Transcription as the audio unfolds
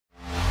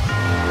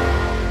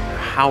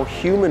how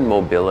human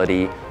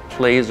mobility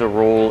plays a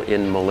role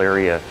in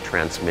malaria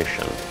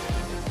transmission.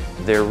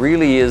 There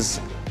really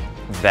is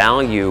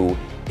value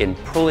in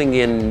pulling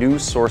in new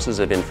sources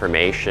of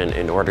information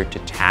in order to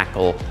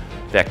tackle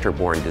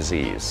vector-borne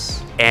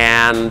disease.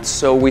 And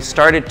so we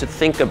started to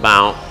think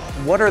about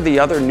what are the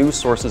other new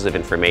sources of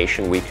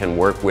information we can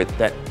work with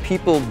that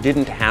people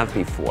didn't have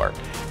before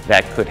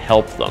that could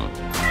help them.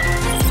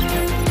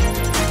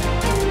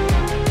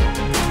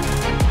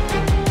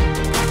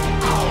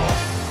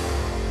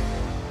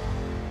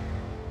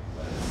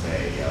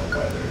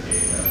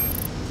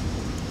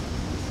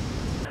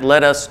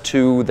 Led us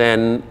to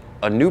then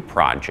a new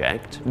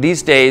project.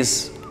 These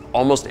days,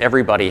 almost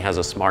everybody has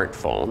a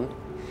smartphone.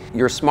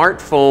 Your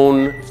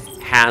smartphone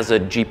has a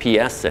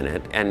GPS in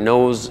it and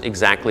knows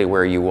exactly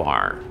where you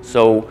are.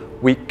 So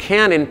we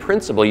can, in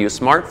principle, use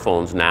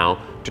smartphones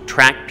now to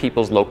track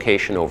people's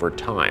location over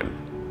time.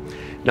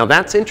 Now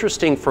that's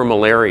interesting for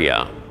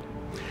malaria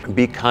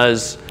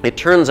because it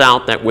turns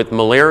out that with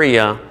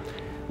malaria,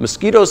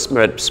 mosquitoes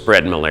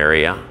spread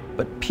malaria,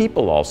 but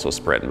people also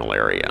spread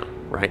malaria,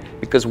 right?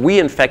 Because we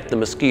infect the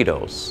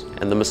mosquitoes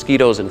and the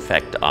mosquitoes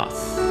infect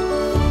us.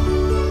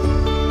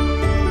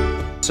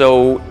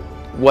 So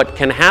what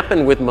can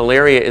happen with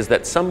malaria is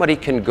that somebody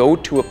can go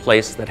to a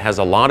place that has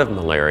a lot of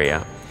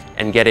malaria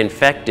and get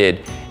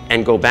infected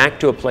and go back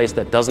to a place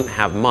that doesn't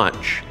have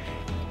much,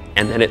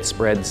 and then it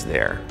spreads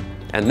there.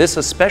 And this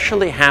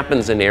especially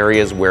happens in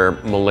areas where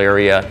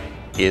malaria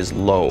is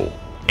low.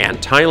 And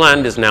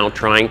Thailand is now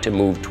trying to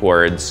move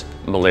towards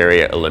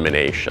malaria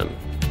elimination.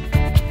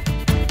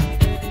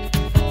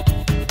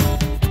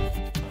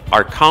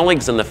 Our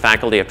colleagues in the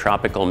Faculty of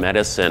Tropical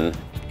Medicine,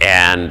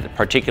 and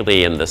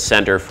particularly in the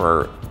Center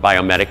for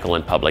Biomedical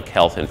and Public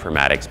Health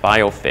Informatics,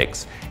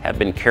 BioFix, have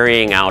been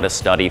carrying out a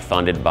study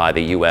funded by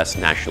the US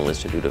National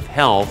Institute of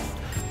Health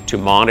to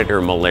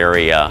monitor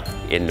malaria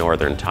in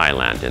northern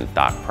Thailand, in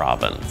Dak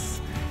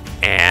province.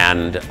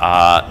 And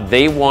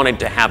they wanted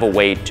to have a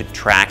way to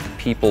track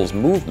people's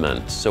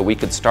movement so we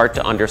could start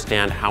to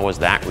understand how is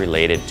that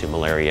related to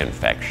malaria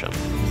infection.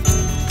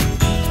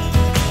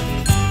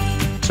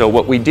 So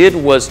what we did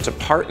was to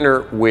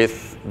partner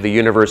with the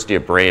University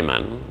of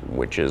Bremen,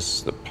 which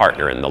is the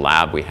partner in the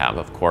lab we have,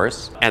 of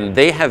course, and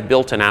they have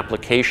built an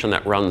application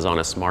that runs on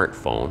a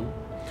smartphone.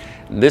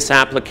 This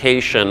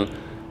application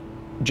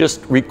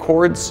just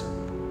records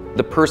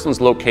the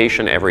person's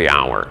location every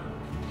hour,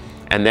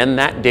 and then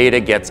that data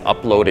gets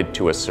uploaded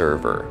to a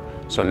server.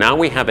 So now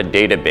we have a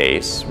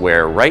database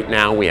where right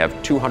now we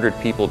have 200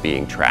 people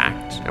being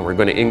tracked, and we're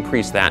going to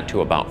increase that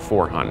to about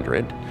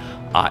 400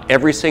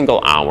 every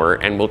single hour,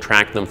 and we'll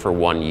track them for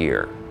 1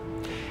 year.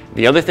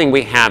 The other thing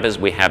we have is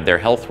we have their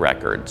health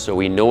record, so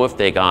we know if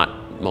they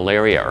got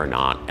malaria or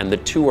not, and the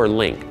two are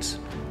linked.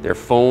 Their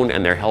phone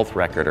and their health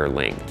record are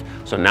linked.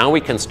 So now we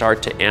can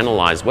start to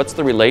analyze what's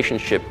the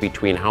relationship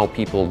between how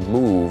people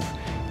move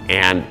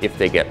and if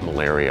they get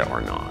malaria or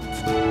not.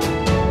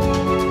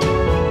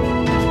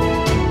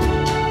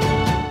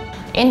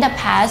 In the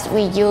past,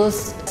 we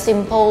used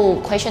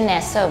simple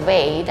questionnaire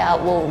survey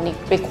that will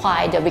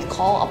require the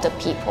recall of the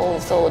people,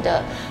 so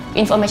the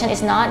information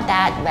is not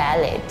that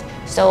valid.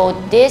 So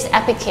this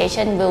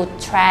application will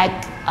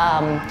track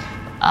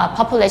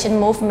population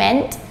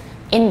movement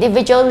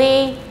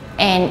individually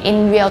and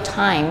in real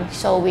time,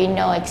 so we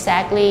know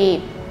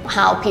exactly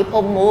how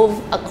people move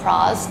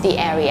across the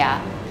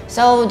area.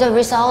 So the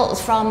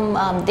results from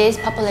this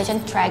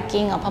population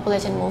tracking or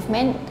population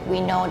movement, we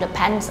know the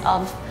patterns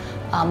of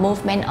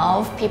movement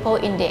of people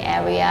in the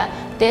area.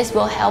 This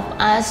will help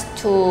us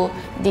to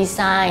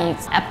design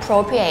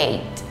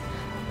appropriate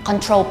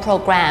control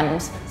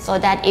programs so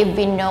that if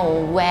we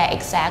know where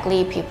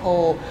exactly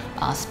people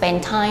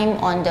spend time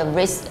on the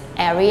risk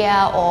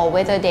area or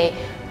whether they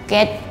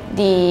get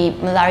the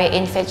malaria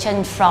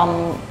infection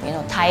from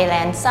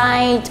Thailand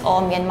side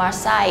or Myanmar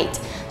side.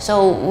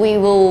 So we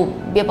will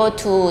be able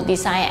to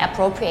design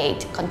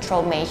appropriate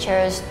control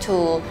measures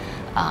to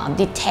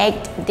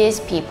detect these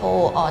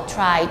people or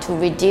try to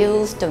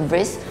reduce the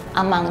risk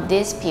among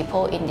these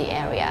people in the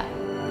area.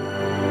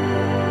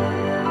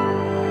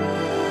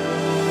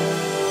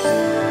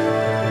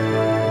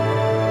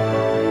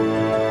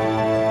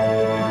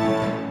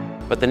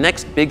 But the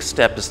next big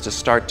step is to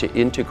start to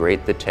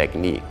integrate the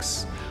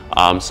techniques.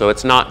 So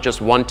it's not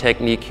just one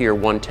technique here,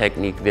 one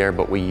technique there,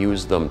 but we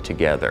use them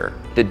together.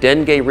 The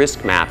dengue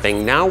risk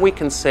mapping, now we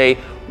can say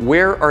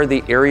where are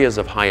the areas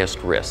of highest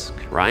risk,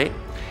 right?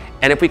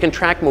 And if we can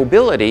track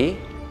mobility,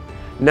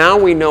 now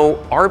we know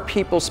are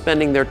people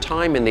spending their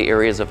time in the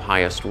areas of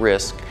highest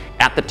risk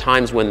at the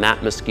times when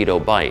that mosquito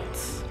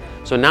bites.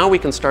 So now we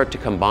can start to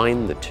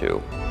combine the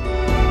two.